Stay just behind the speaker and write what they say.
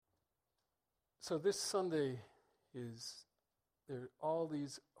So this Sunday there are all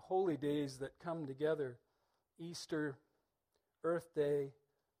these holy days that come together: Easter, Earth Day,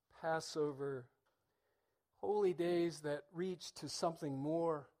 Passover, holy days that reach to something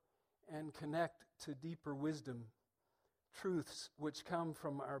more and connect to deeper wisdom, truths which come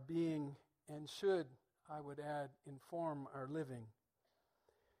from our being and should, I would add, inform our living.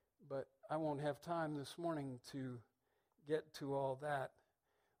 But I won't have time this morning to get to all that.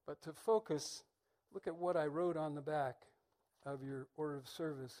 But to focus, look at what I wrote on the back of your order of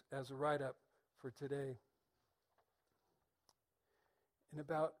service as a write-up for today. And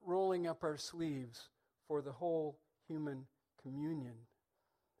about rolling up our sleeves for the whole human communion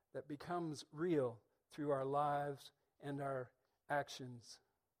that becomes real through our lives and our actions.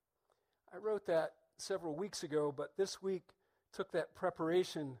 I wrote that several weeks ago, but this week took that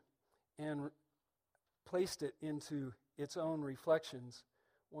preparation and placed it into its own reflections,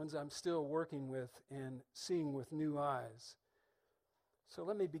 ones I'm still working with and seeing with new eyes. So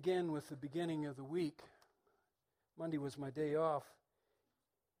let me begin with the beginning of the week. Monday was my day off.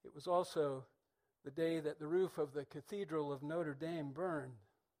 It was also the day that the roof of the Cathedral of Notre Dame burned.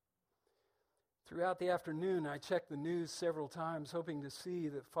 Throughout the afternoon, I checked the news several times, hoping to see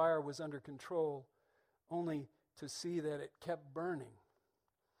that fire was under control, only to see that it kept burning.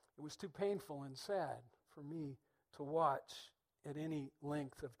 It was too painful and sad for me to watch at any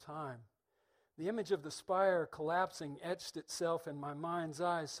length of time. The image of the spire collapsing etched itself in my mind's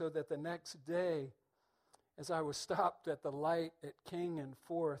eye, so that the next day, as I was stopped at the light at King and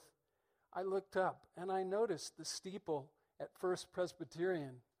Fourth, I looked up and I noticed the steeple at First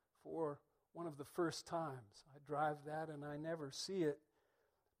Presbyterian for one of the first times. I drive that and I never see it.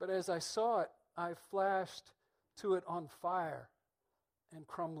 But as I saw it, I flashed to it on fire and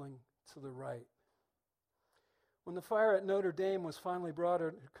crumbling to the right. When the fire at Notre Dame was finally brought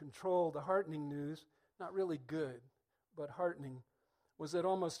under control, the heartening news, not really good, but heartening, was that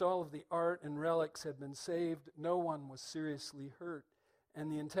almost all of the art and relics had been saved, no one was seriously hurt,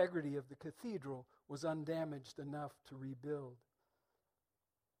 and the integrity of the cathedral was undamaged enough to rebuild.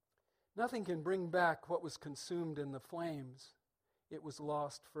 Nothing can bring back what was consumed in the flames. It was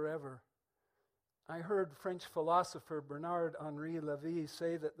lost forever. I heard French philosopher Bernard-Henri Lévy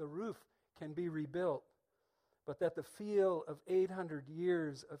say that the roof can be rebuilt, but that the feel of 800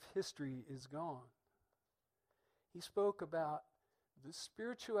 years of history is gone. He spoke about the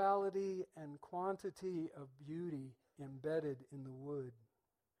spirituality and quantity of beauty embedded in the wood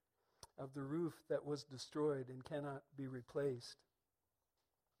of the roof that was destroyed and cannot be replaced.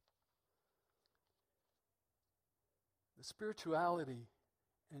 The spirituality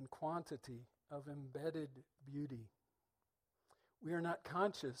and quantity of embedded beauty. We are not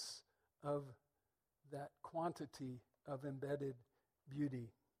conscious of that quantity of embedded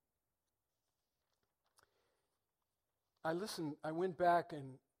beauty. I went back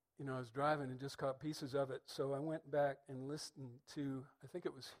and, I was driving and just caught pieces of it, so I went back and listened to, I think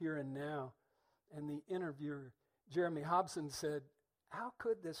it was Here and Now, and the interviewer, Jeremy Hobson, said, "How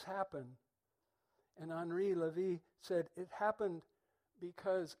could this happen?" And Henri Lévy said, "It happened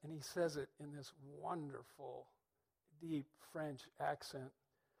because," and he says it in this wonderful, deep French accent,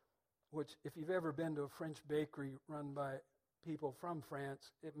 which if you've ever been to a French bakery run by people from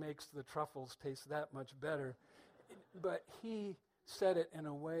France, it makes the truffles taste that much better. But he said it in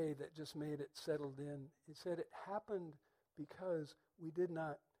a way that just made it settled in. He said it happened because we did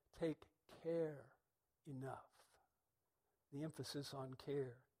not take care enough. The emphasis on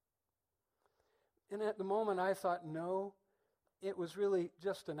care. And at the moment I thought, no, it was really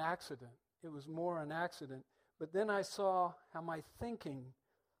just an accident. It was more an accident. But then I saw how my thinking,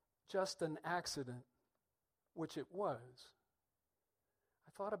 just an accident, which it was.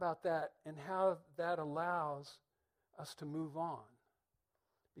 I thought about that and how that allows us to move on.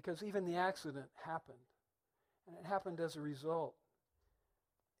 Because even the accident happened. And it happened as a result.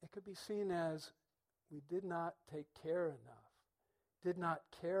 It could be seen as we did not take care enough, did not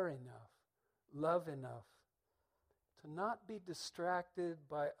care enough, love enough, to not be distracted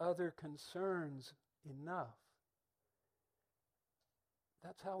by other concerns enough.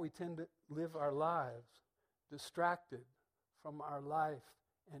 That's how we tend to live our lives, distracted from our life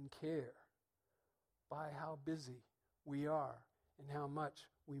and care by how busy we are and how much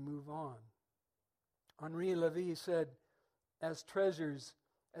we move on. Henri Lévy said, as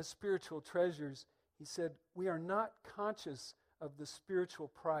spiritual treasures, he said, we are not conscious of the spiritual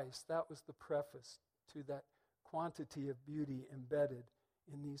price. That was the preface to that quantity of beauty embedded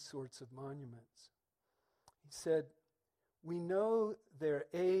in these sorts of monuments. He said, we know their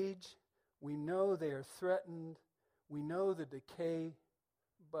age, we know they are threatened, we know the decay,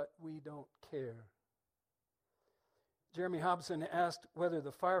 but we don't care. Jeremy Hobson asked whether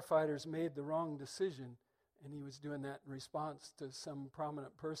the firefighters made the wrong decision, and he was doing that in response to some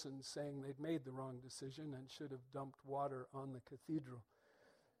prominent person saying they'd made the wrong decision and should have dumped water on the cathedral.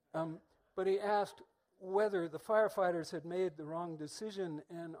 But he asked whether the firefighters had made the wrong decision,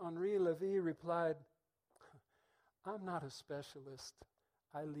 and Henri Levy replied, "I'm not a specialist.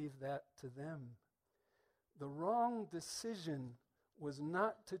 I leave that to them. The wrong decision was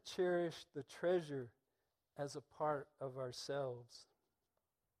not to cherish the treasure as a part of ourselves."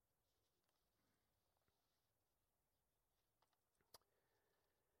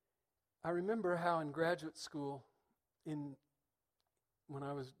 I remember how in graduate school, when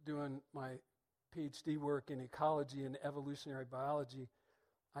I was doing my PhD work in ecology and evolutionary biology,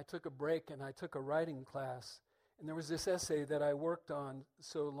 I took a break and I took a writing class. And there was this essay that I worked on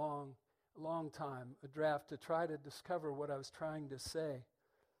a long time, a draft, to try to discover what I was trying to say.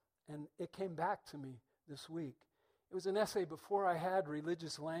 And it came back to me this week. It was an essay before I had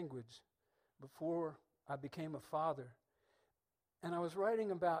religious language, before I became a father. And I was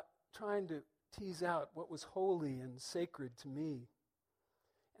writing about trying to tease out what was holy and sacred to me.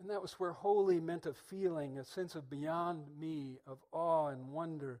 And that was where holy meant a feeling, a sense of beyond me, of awe and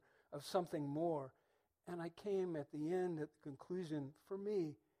wonder, of something more. And I came at the end, at the conclusion, for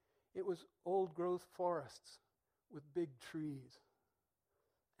me, it was old-growth forests with big trees.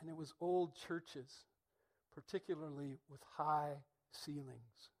 And it was old churches, particularly with high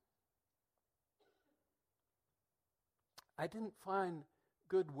ceilings. I didn't find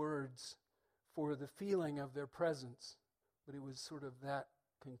good words for the feeling of their presence, but it was sort of that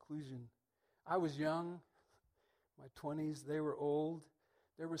conclusion. I was young, my 20s, they were old.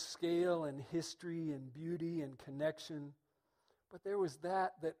 There was scale and history and beauty and connection, but there was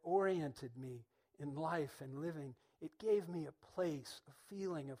that oriented me in life and living. It gave me a place, a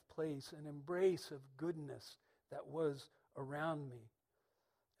feeling of place, an embrace of goodness that was around me.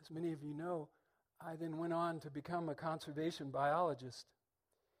 As many of you know, I then went on to become a conservation biologist,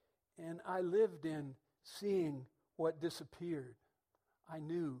 and I lived in seeing what disappeared. I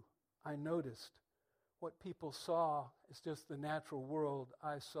knew, I noticed. What people saw is just the natural world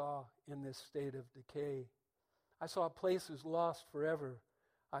I saw in this state of decay. I saw places lost forever.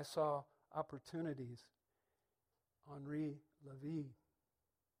 I saw opportunities. Henri Levy,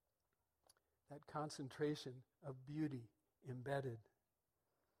 that concentration of beauty embedded.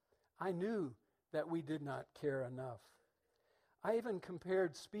 I knew that we did not care enough. I even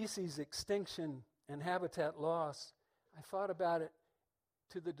compared species extinction and habitat loss. I thought about it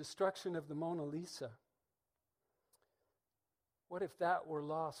to the destruction of the Mona Lisa. What if that were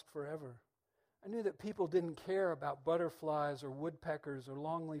lost forever? I knew that people didn't care about butterflies or woodpeckers or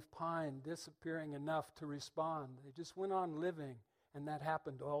longleaf pine disappearing enough to respond. They just went on living, and that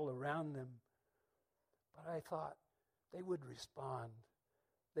happened all around them. But I thought they would respond.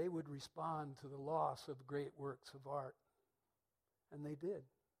 They would respond to the loss of great works of art. And they did,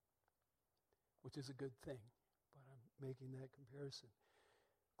 which is a good thing, but I'm making that comparison.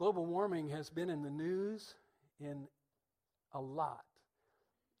 Global warming has been in the news in a lot,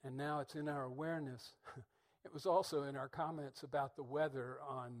 and now it's in our awareness. It was also in our comments about the weather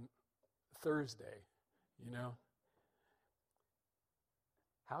on Thursday, you know.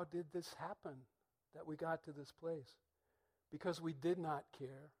 How did this happen that we got to this place? Because we did not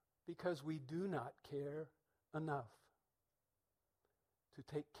care, because we do not care enough to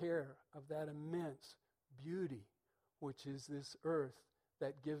take care of that immense beauty, which is this earth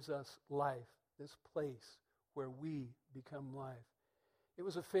that gives us life, this place where we become life. It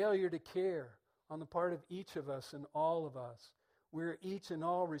was a failure to care on the part of each of us and all of us. We're each and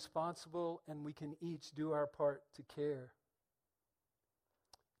all responsible, and we can each do our part to care.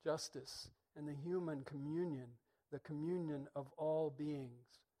 Justice and the human communion, the communion of all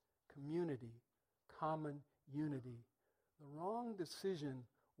beings, community, common unity. The wrong decision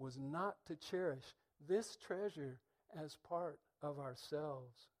was not to cherish this treasure as part of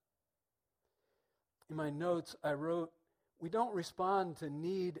ourselves. In my notes, I wrote, we don't respond to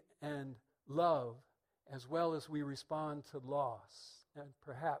need and love as well as we respond to loss and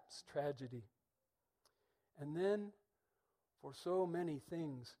perhaps tragedy. And then, for so many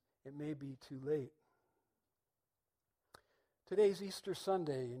things, it may be too late. Today's Easter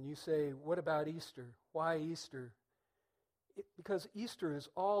Sunday, and you say, what about Easter? Why Easter? Because Easter is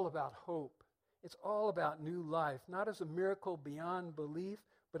all about hope. It's all about new life, not as a miracle beyond belief,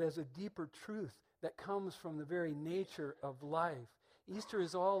 but as a deeper truth that comes from the very nature of life. Easter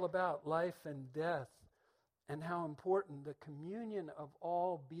is all about life and death and how important the communion of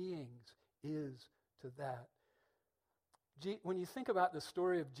all beings is to that. when you think about the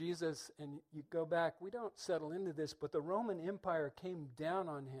story of Jesus and you go back, we don't settle into this, but the Roman Empire came down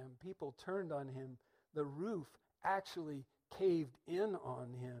on him. People turned on him. The roof actually caved in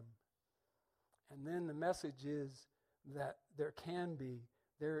on him. And then the message is that there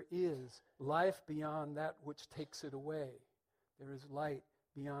is life beyond that which takes it away. There is light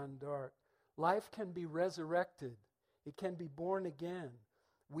beyond dark. Life can be resurrected. It can be born again.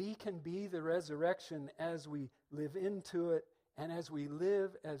 We can be the resurrection as we live into it and as we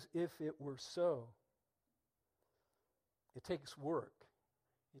live as if it were so. It takes work.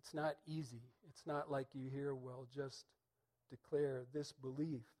 It's not easy. It's not like you hear, well, just declare this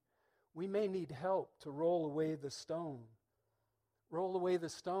belief. We may need help to roll away the stone. Roll away the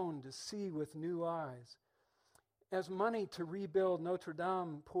stone to see with new eyes. As money to rebuild Notre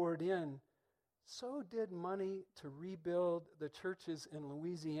Dame poured in, so did money to rebuild the churches in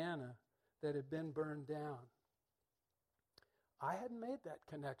Louisiana that had been burned down. I hadn't made that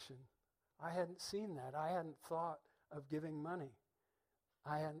connection. I hadn't seen that. I hadn't thought of giving money.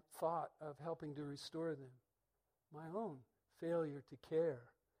 I hadn't thought of helping to restore them. My own failure to care.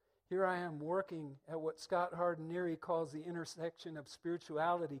 Here I am working at what Scott Hardin-Neary calls the intersection of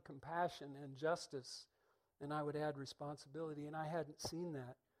spirituality, compassion, and justice. And I would add responsibility, and I hadn't seen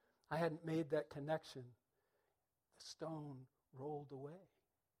that. I hadn't made that connection. The stone rolled away.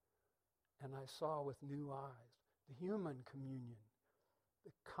 And I saw with new eyes the human communion,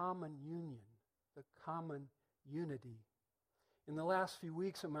 the common union, the common unity. In the last few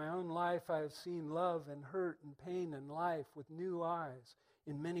weeks of my own life, I have seen love and hurt and pain and life with new eyes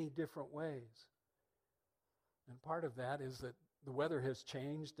in many different ways. And part of that is that the weather has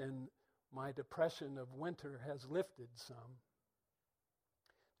changed and my depression of winter has lifted some.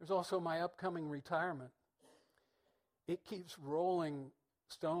 There's also my upcoming retirement. It keeps rolling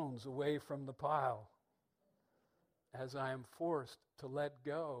stones away from the pile as I am forced to let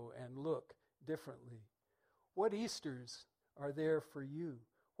go and look differently. What Easters are there for you?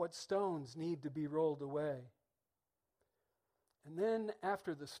 What stones need to be rolled away? And then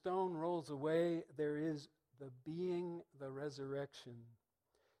after the stone rolls away, there is the being, the resurrection.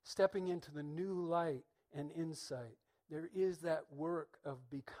 Stepping into the new light and insight. There is that work of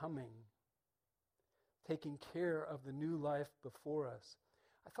becoming, taking care of the new life before us.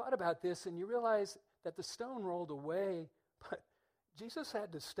 I thought about this, and you realize that the stone rolled away, but Jesus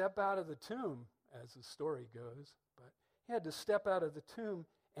had to step out of the tomb, as the story goes. But he had to step out of the tomb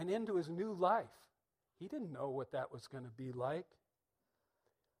and into his new life. He didn't know what that was going to be like.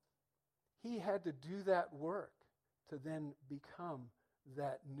 He had to do that work to then become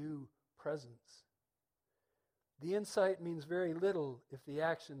that new presence. The insight means very little if the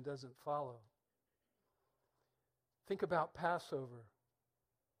action doesn't follow. Think about Passover.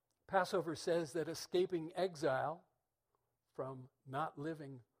 Passover says that escaping exile from not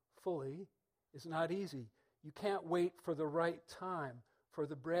living fully is not easy. You can't wait for the right time for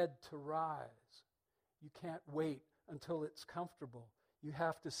the bread to rise. You can't wait until it's comfortable. You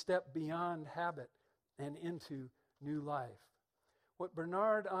have to step beyond habit and into new life. What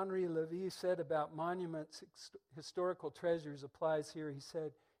Bernard-Henri Lévy said about monuments, historical treasures, applies here. He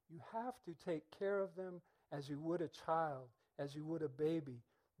said, you have to take care of them as you would a child, as you would a baby.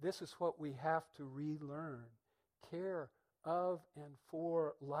 This is what we have to relearn. Care of and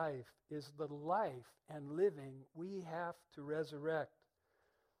for life is the life and living we have to resurrect.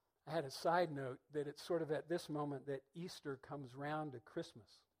 I had a side note that it's sort of at this moment that Easter comes round to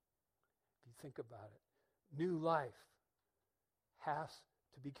Christmas. If you think about it. New life has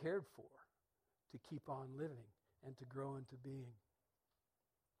to be cared for to keep on living and to grow into being.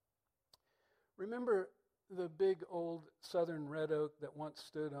 Remember the big old southern red oak that once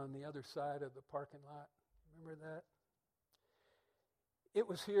stood on the other side of the parking lot? Remember that? It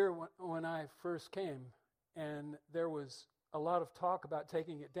was here when I first came, and there was a lot of talk about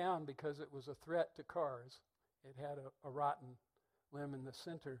taking it down because it was a threat to cars. It had a rotten limb in the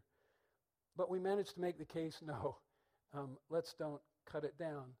center. But we managed to make the case, no, let's don't cut it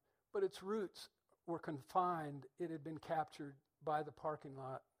down. But its roots were confined. It had been captured by the parking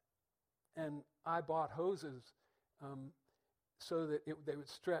lot. And I bought hoses so that they would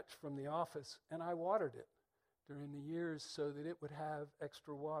stretch from the office, and I watered it during the years so that it would have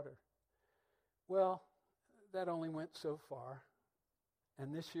extra water. Well, that only went so far,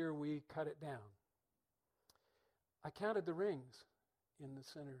 and this year we cut it down. I counted the rings in the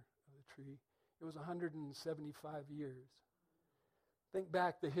center of the tree. It was 175 years. Think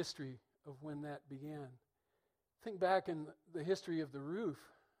back the history of when that began. Think back in the history of the roof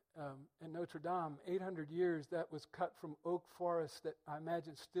in Notre Dame. 800 years that was cut from oak forest that I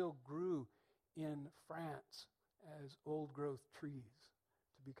imagine still grew in France as old-growth trees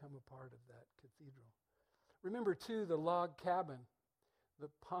to become a part of that cathedral. Remember, too, the log cabin.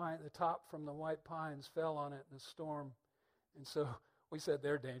 The top from the white pines fell on it in a storm. And so we said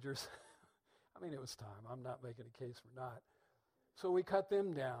they're dangerous. I mean, it was time. I'm not making a case for not. So we cut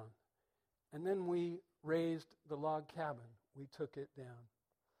them down. And then we raised the log cabin. We took it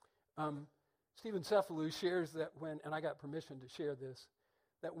down. Stephen Cephalou shares that and I got permission to share this,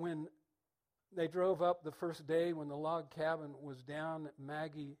 that when they drove up the first day when the log cabin was down,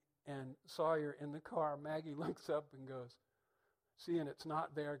 Maggie and Sawyer in the car, Maggie looks up and goes, seeing it's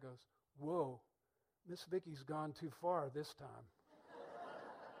not there, goes, "Whoa, Miss Vicky's gone too far this time."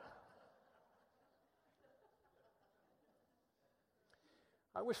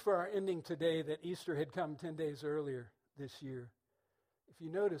 I wish for our ending today that Easter had come 10 days earlier this year. If you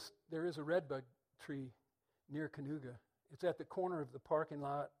notice, there is a redbud tree near Canuga. It's at the corner of the parking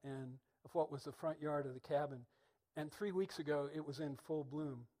lot and of what was the front yard of the cabin. And 3 weeks ago, it was in full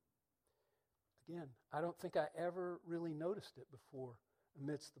bloom. Again, I don't think I ever really noticed it before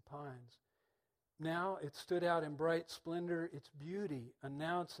amidst the pines. Now it stood out in bright splendor, its beauty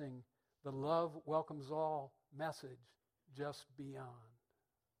announcing the love welcomes all message just beyond.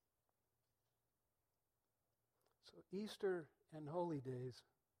 So Easter and holy days,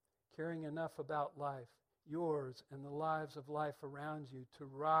 caring enough about life, yours and the lives of life around you, to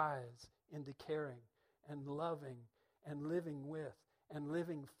rise into caring and loving and living with and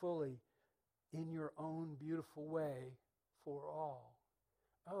living fully in your own beautiful way for all.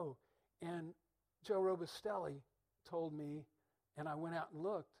 Oh, and Joe Robustelli told me, and I went out and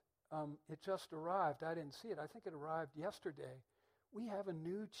looked, it just arrived. I didn't see it. I think it arrived yesterday. We have a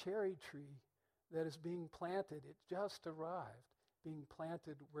new cherry tree that is being planted. It just arrived, being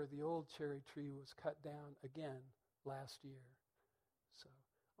planted where the old cherry tree was cut down again last year. So,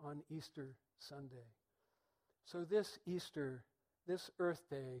 on Easter Sunday. So this Easter, this Earth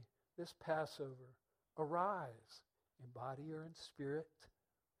Day, this Passover, arise in body or in spirit.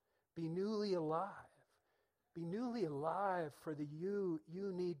 Be newly alive. Be newly alive for the you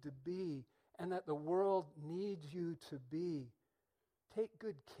need to be and that the world needs you to be. Take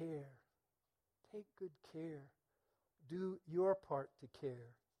good care. Take good care. Do your part to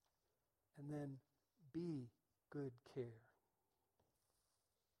care. And then be good care.